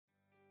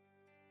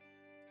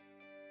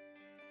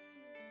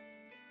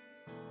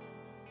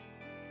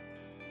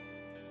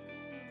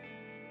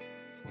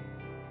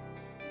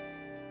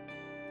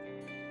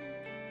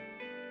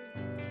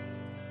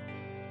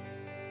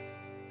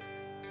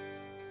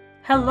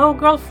Hello,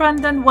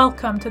 girlfriend, and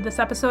welcome to this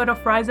episode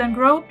of Rise and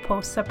Grow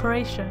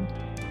Post-Separation.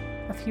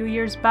 A few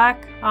years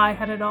back, I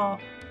had it all.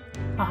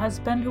 A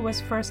husband who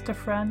was first a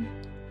friend,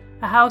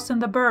 a house in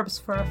the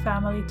burbs for a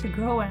family to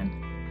grow in,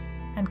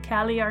 and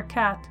Callie, our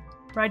cat,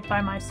 right by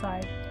my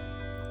side.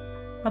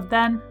 But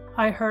then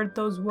I heard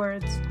those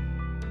words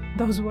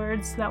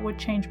that would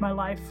change my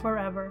life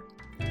forever.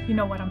 You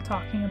know what I'm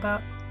talking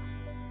about.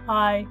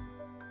 I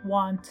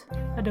want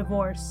a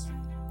divorce.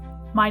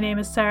 My name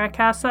is Sarah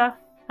Casa,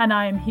 and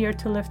I am here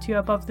to lift you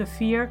above the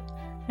fear,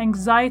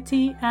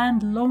 anxiety,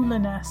 and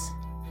loneliness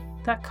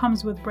that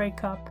comes with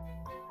breakup.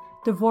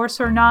 Divorce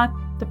or not,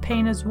 the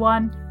pain is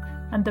one,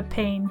 and the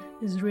pain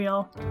is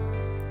real.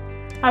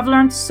 I've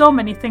learned so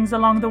many things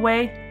along the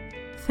way,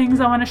 things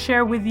I want to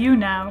share with you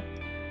now.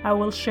 I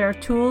will share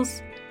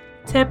tools,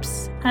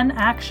 tips, and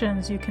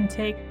actions you can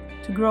take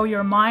to grow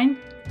your mind,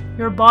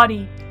 your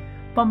body,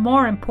 but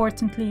more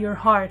importantly, your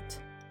heart,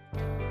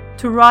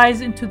 to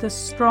rise into the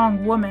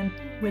strong woman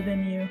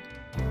within you.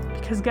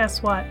 Because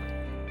guess what?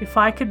 If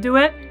I could do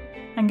it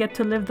and get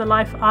to live the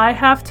life I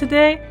have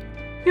today,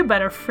 you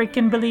better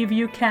freaking believe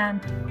you can.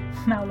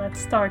 Now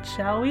let's start,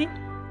 shall we?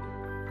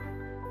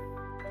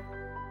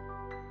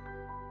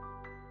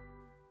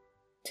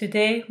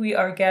 Today we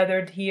are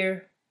gathered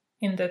here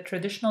in the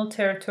traditional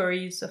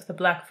territories of the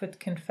Blackfoot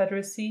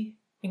Confederacy,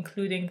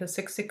 including the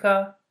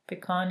Siksika,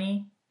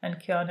 Piikani, and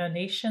Kiana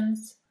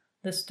nations,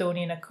 the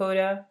Stoney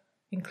Nakoda,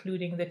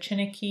 including the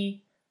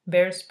Chiniki,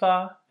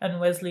 Bearspaw, and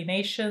Wesley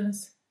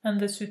nations, and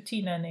the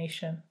Tsuut'ina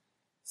Nation.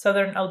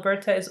 Southern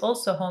Alberta is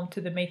also home to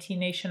the Métis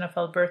Nation of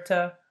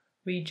Alberta,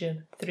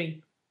 Region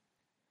 3.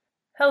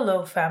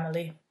 Hello,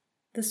 family.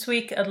 This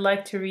week I'd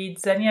like to read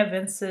Xenia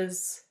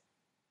Vince's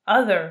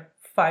other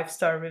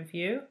 5-star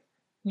review,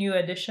 new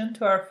addition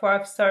to our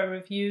 5-star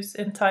reviews,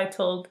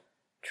 entitled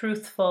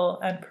Truthful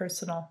and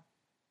Personal.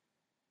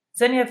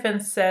 Xenia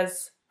Vince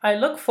says, I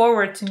look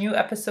forward to new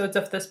episodes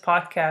of this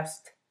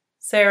podcast.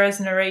 Sarah's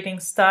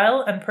narrating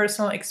style and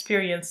personal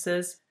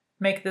experiences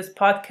make this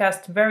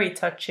podcast very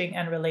touching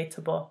and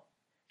relatable.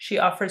 She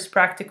offers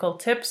practical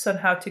tips on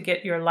how to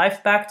get your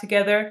life back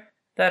together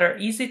that are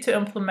easy to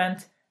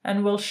implement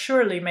and will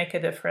surely make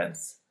a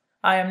difference.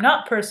 I am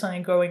not personally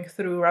going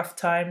through rough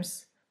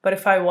times, but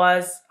if I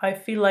was, I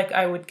feel like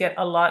I would get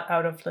a lot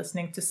out of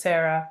listening to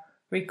Sarah,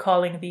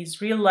 recalling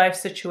these real-life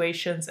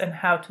situations and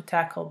how to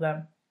tackle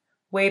them.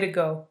 Way to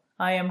go.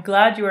 I am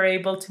glad you were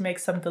able to make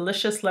some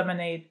delicious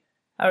lemonade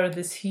out of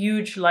this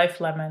huge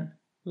life lemon.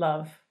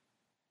 Love.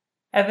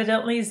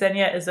 Evidently,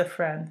 Xenia is a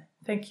friend.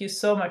 Thank you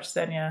so much,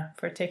 Xenia,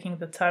 for taking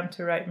the time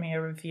to write me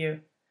a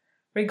review.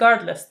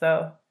 Regardless,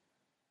 though,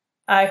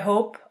 I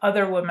hope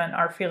other women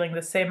are feeling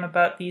the same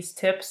about these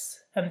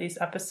tips and these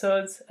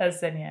episodes as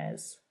Xenia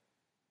is.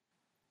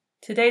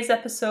 Today's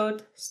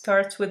episode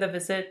starts with a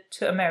visit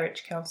to a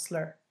marriage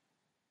counselor.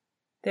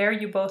 There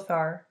you both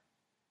are,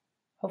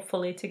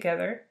 hopefully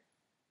together,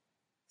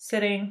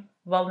 sitting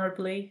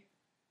vulnerably,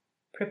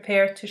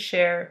 prepared to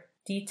share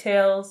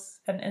details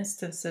and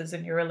instances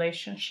in your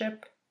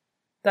relationship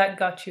that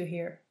got you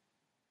here.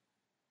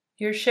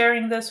 You're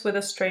sharing this with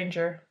a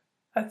stranger.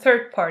 A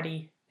third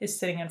party is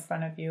sitting in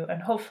front of you,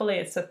 and hopefully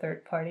it's a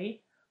third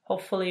party.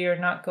 Hopefully you're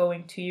not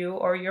going to you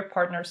or your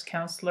partner's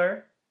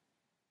counselor,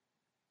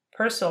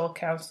 personal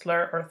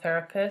counselor or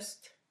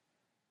therapist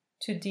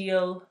to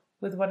deal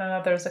with one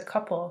another as a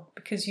couple,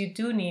 because you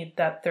do need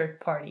that third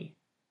party.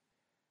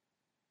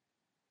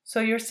 So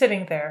you're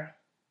sitting there,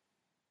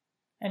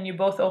 and you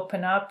both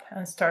open up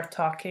and start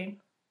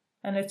talking,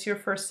 and it's your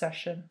first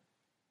session.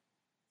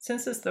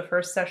 Since it's the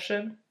first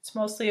session, it's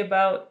mostly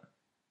about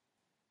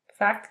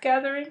fact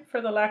gathering, for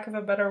the lack of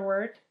a better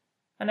word.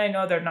 And I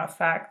know they're not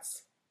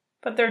facts,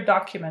 but they're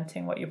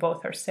documenting what you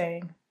both are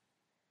saying.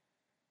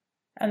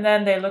 And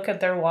then they look at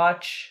their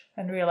watch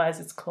and realize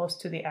it's close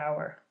to the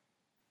hour.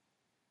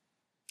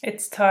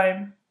 It's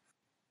time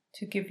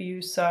to give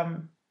you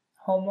some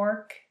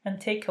homework and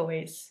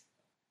takeaways.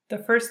 The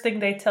first thing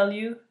they tell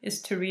you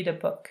is to read a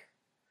book,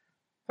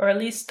 or at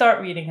least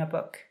start reading a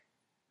book.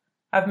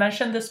 I've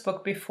mentioned this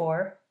book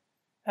before,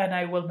 and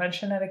I will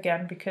mention it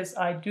again because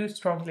I do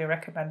strongly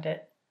recommend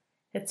it.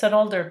 It's an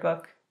older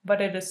book,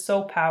 but it is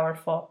so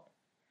powerful.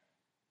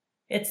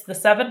 It's The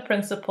 7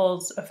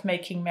 Principles of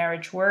Making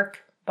Marriage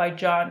Work by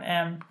John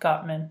M.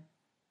 Gottman.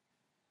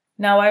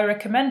 Now, I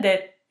recommend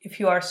it if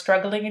you are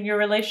struggling in your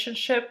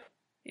relationship,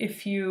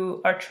 if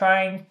you are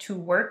trying to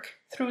work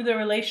through the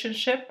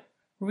relationship,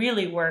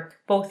 really work,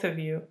 both of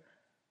you,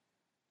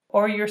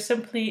 or you're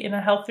simply in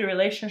a healthy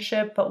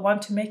relationship but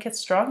want to make it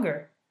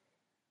stronger.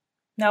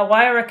 Now,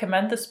 why I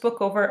recommend this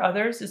book over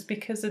others is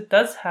because it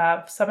does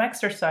have some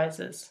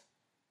exercises.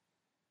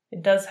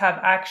 It does have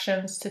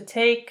actions to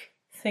take,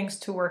 things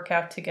to work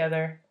out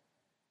together,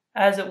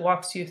 as it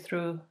walks you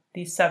through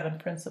these 7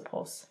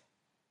 principles.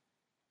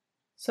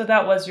 So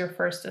that was your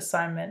first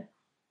assignment.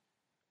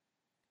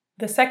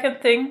 The second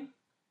thing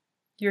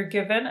you're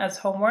given as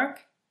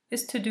homework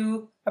is to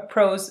do a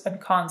pros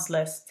and cons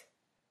list.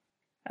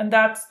 And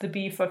that's the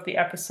beef of the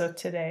episode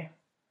today.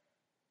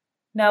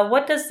 Now,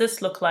 what does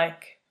this look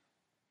like?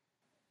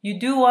 You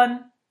do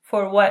one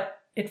for what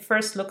it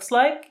first looks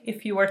like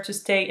if you were to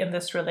stay in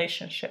this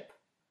relationship.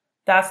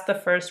 That's the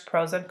first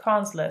pros and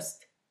cons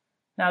list.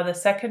 Now the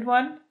second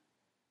one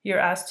you're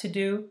asked to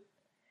do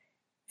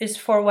is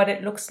for what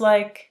it looks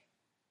like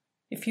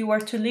if you were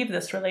to leave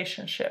this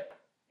relationship,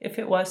 if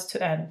it was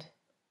to end,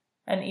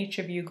 and each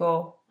of you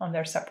go on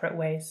their separate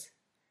ways.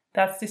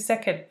 That's the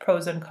second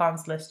pros and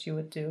cons list you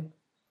would do.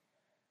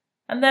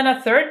 And then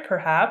a third,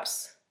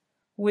 perhaps,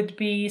 would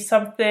be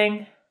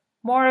something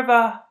more of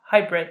a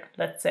hybrid,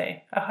 let's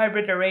say, a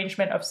hybrid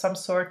arrangement of some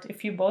sort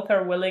if you both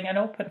are willing and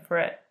open for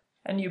it.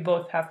 And you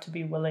both have to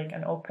be willing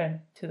and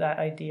open to that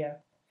idea.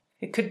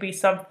 It could be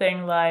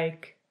something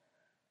like,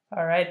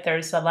 all right,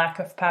 there's a lack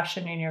of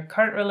passion in your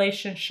current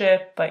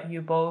relationship, but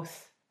you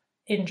both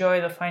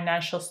enjoy the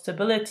financial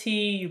stability.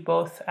 You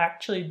both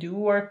actually do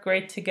work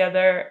great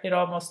together. It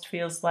almost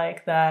feels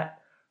like that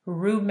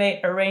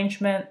roommate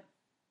arrangement,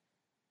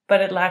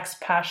 but it lacks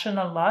passion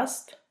and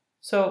lust.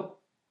 So,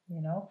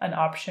 an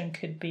option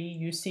could be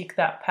you seek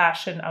that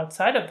passion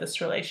outside of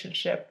this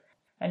relationship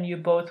and you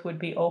both would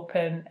be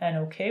open and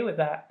okay with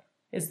that.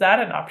 Is that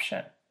an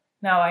option?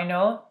 Now, I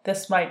know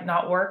this might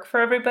not work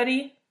for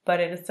everybody, but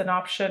it is an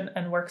option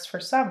and works for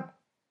some.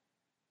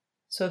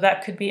 So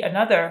that could be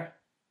another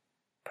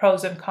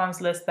pros and cons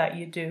list that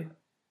you do.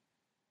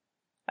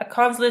 A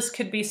cons list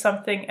could be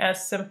something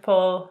as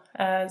simple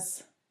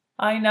as,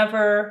 I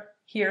never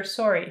hear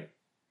sorry.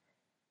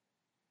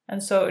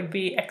 And so it would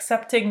be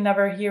accepting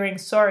never hearing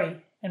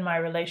sorry in my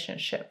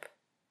relationship.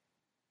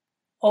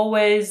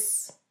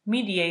 Always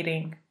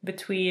mediating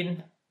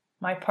between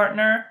my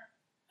partner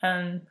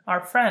and our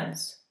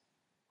friends,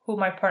 who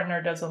my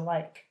partner doesn't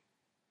like.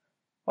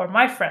 Or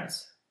my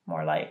friends,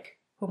 more like,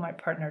 who my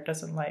partner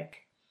doesn't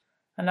like.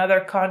 Another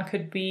con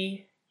could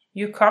be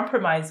you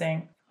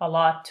compromising a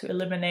lot to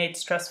eliminate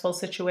stressful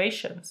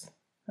situations.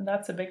 And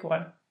that's a big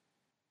one.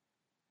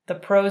 The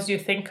pros you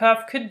think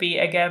of could be,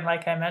 again,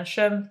 like I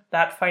mentioned,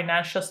 that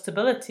financial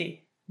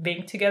stability.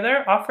 Being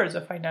together offers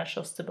a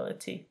financial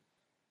stability.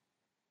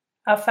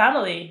 A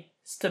family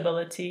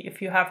stability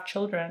if you have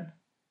children.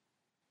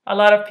 A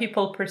lot of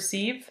people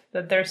perceive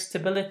that there's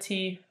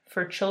stability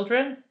for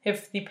children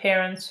if the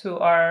parents who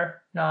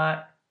are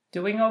not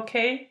doing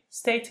okay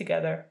stay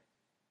together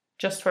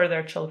just for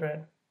their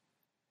children.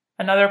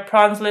 Another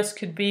pros list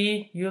could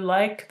be you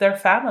like their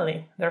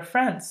family, their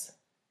friends.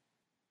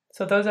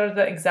 So those are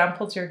the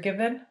examples you're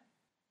given,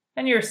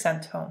 and you're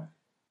sent home.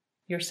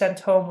 You're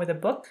sent home with a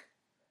book,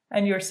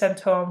 and you're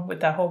sent home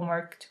with the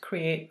homework to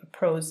create a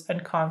pros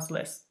and cons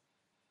list.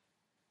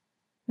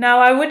 Now,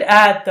 I would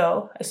add,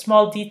 though, a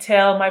small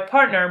detail my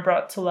partner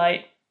brought to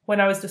light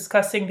when I was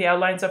discussing the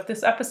outlines of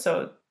this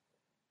episode.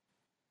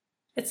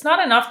 It's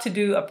not enough to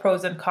do a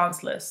pros and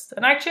cons list.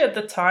 And actually, at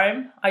the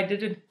time, I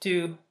didn't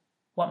do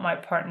what my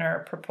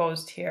partner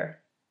proposed here.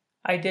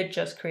 I did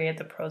just create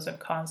the pros and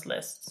cons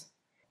lists.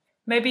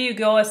 Maybe you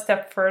go a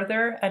step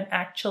further and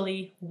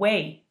actually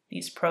weigh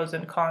these pros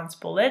and cons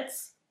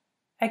bullets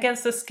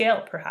against a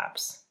scale,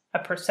 perhaps. A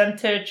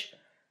percentage,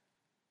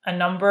 a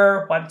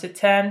number, 1 to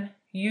 10.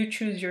 You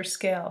choose your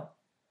scale.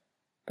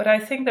 But I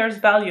think there's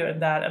value in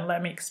that, and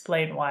let me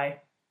explain why.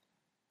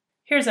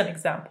 Here's an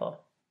example.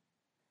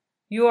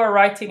 You are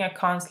writing a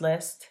cons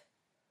list,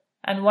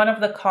 and one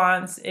of the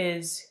cons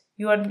is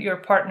you and your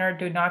partner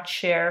do not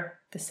share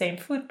the same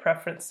food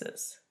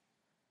preferences.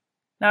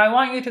 Now, I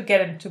want you to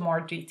get into more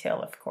detail,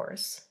 of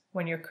course,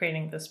 when you're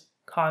creating this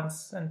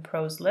cons and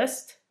pros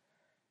list,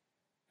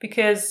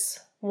 because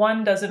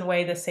one doesn't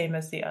weigh the same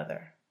as the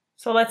other.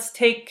 So let's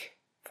take,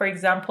 for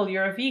example,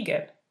 you're a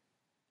vegan,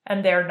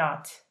 and they're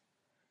not.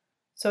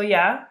 So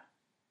yeah,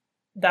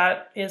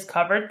 that is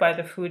covered by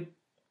the food,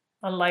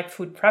 unlike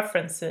food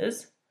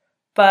preferences,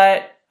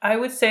 but I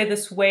would say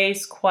this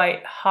weighs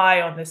quite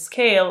high on the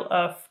scale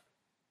of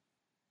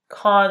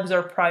cons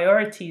or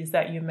priorities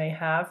that you may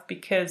have,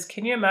 because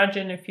can you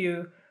imagine if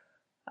you're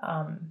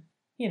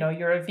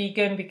a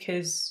vegan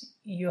because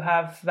you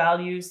have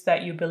values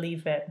that you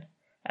believe in.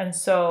 And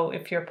so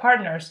if your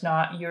partner's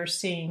not, you're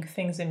seeing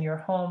things in your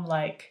home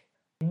like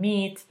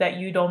meat that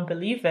you don't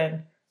believe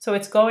in. So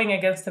it's going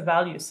against the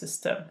value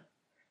system.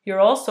 You're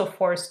also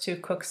forced to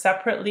cook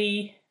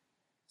separately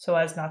so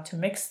as not to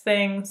mix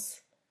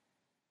things.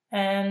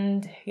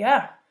 And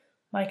yeah,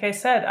 like I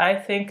said, I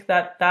think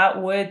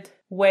that would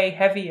weigh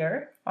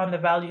heavier on the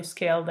value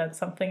scale than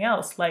something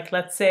else. Like,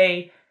 let's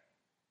say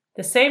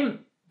the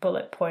same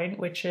bullet point,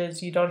 which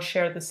is you don't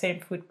share the same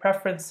food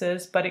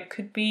preferences, but it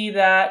could be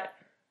that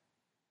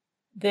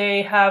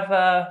they have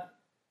a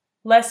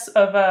less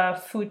of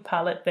a food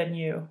palette than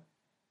you.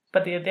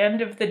 But at the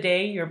end of the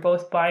day, you're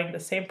both buying the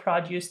same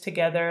produce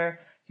together,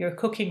 you're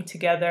cooking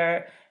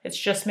together. It's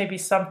just maybe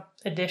some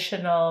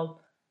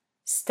additional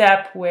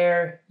step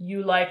where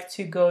you like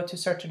to go to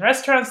certain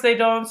restaurants they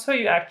don't, so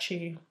you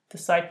actually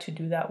decide to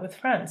do that with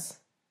friends.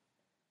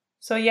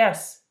 So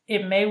yes,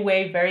 it may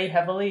weigh very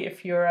heavily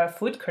if you're a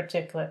food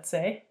critic, let's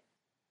say,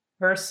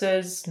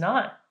 versus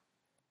not.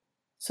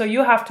 So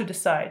you have to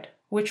decide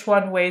which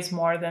one weighs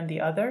more than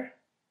the other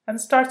and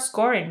start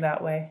scoring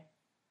that way.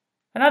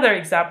 Another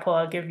example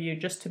I'll give you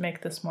just to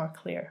make this more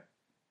clear.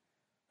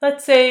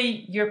 Let's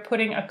say you're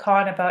putting a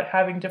con about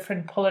having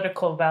different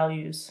political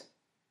values.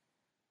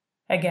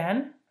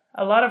 Again,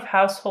 a lot of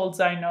households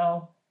I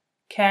know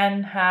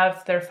can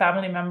have their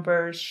family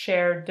members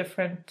share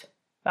different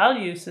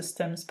value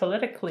systems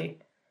politically,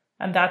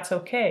 and that's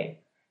okay.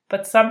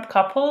 But some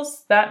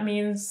couples, that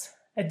means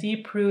a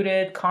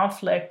deep-rooted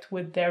conflict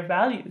with their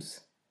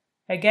values.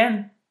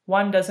 Again,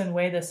 one doesn't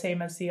weigh the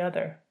same as the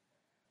other.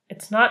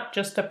 It's not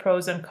just a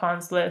pros and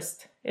cons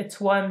list,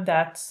 it's one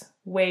that's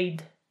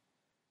weighed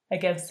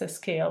against a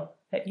scale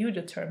that you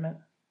determine.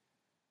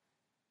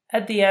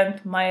 At the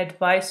end, my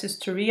advice is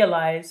to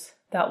realize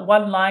that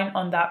one line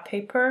on that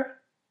paper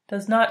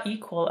does not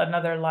equal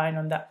another line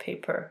on that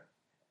paper.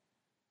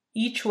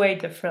 Each weigh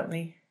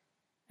differently,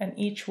 and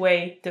each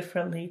weigh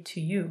differently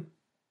to you.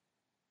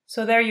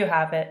 So there you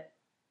have it.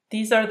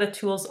 These are the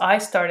tools I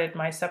started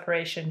my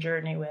separation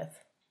journey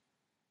with.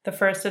 The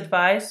first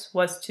advice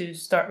was to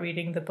start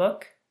reading the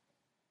book.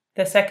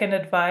 The second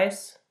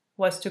advice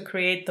was to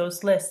create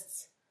those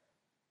lists.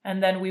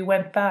 And then we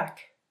went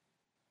back.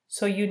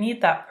 So you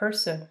need that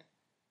person.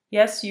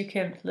 Yes, you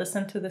can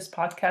listen to this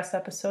podcast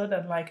episode,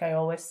 and like I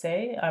always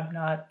say, I'm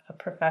not a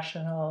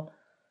professional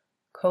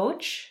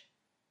coach.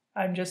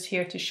 I'm just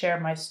here to share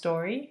my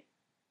story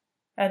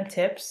and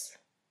tips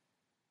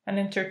and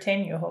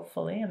entertain you,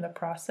 hopefully, in the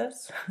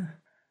process.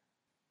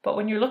 But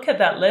when you look at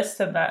that list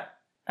and that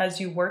as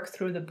you work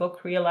through the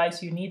book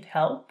realize you need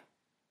help,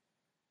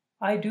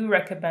 I do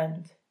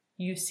recommend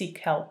you seek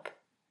help,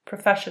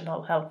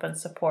 professional help and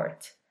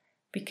support,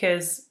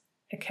 because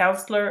a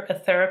counselor, a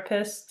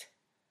therapist,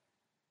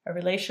 a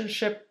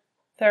relationship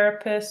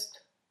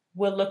therapist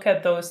will look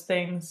at those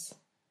things,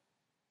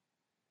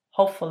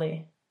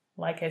 hopefully,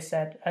 like I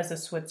said, as a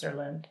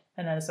Switzerland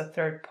and as a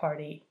third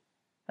party,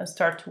 and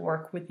start to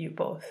work with you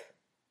both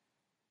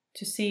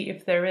to see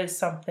if there is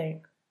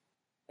something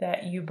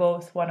that you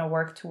both want to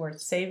work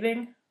towards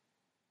saving,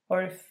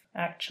 or if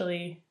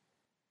actually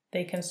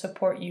they can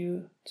support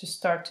you to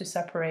start to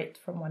separate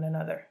from one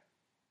another.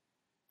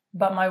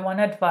 But my one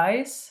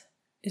advice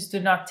is do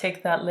not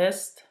take that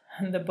list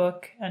and the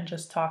book and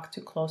just talk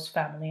to close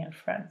family and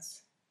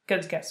friends.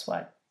 Because guess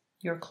what?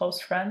 Your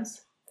close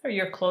friends, they're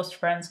your close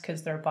friends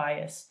because they're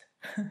biased.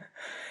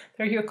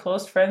 They're your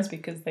close friends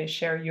because they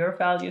share your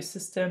value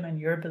system and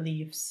your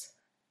beliefs,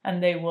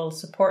 and they will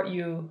support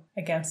you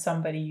against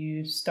somebody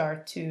you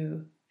start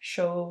to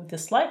show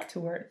dislike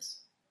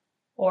towards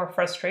or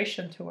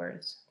frustration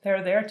towards.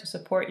 They're there to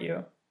support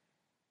you.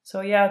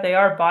 So yeah, they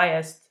are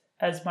biased.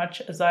 As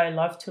much as I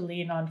love to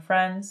lean on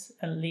friends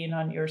and lean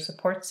on your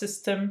support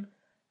system,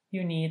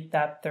 you need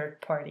that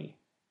third party.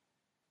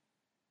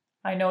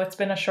 I know it's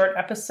been a short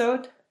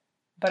episode,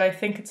 but I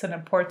think it's an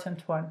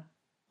important one.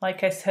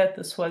 Like I said,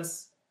 this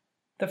was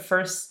the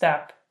first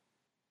step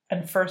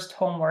and first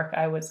homework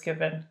I was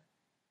given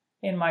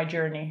in my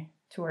journey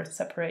towards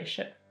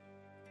separation.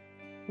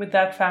 With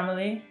that,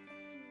 family,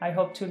 I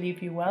hope to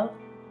leave you well,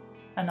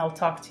 and I'll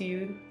talk to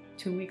you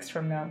 2 weeks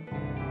from now.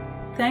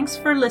 Thanks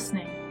for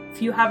listening.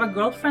 If you have a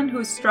girlfriend who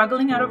is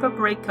struggling out of a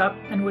breakup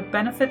and would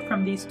benefit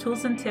from these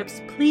tools and tips,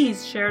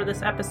 please share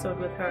this episode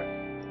with her.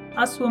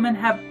 Us women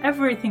have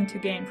everything to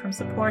gain from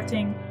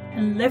supporting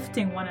and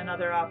lifting one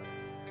another up.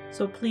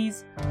 So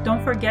please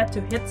don't forget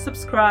to hit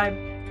subscribe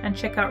and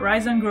check out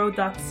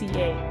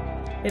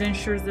riseandgrow.ca. It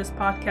ensures this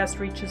podcast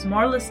reaches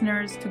more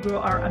listeners to grow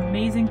our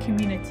amazing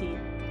community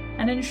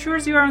and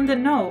ensures you are in the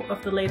know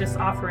of the latest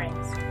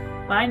offerings.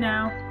 Bye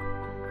now.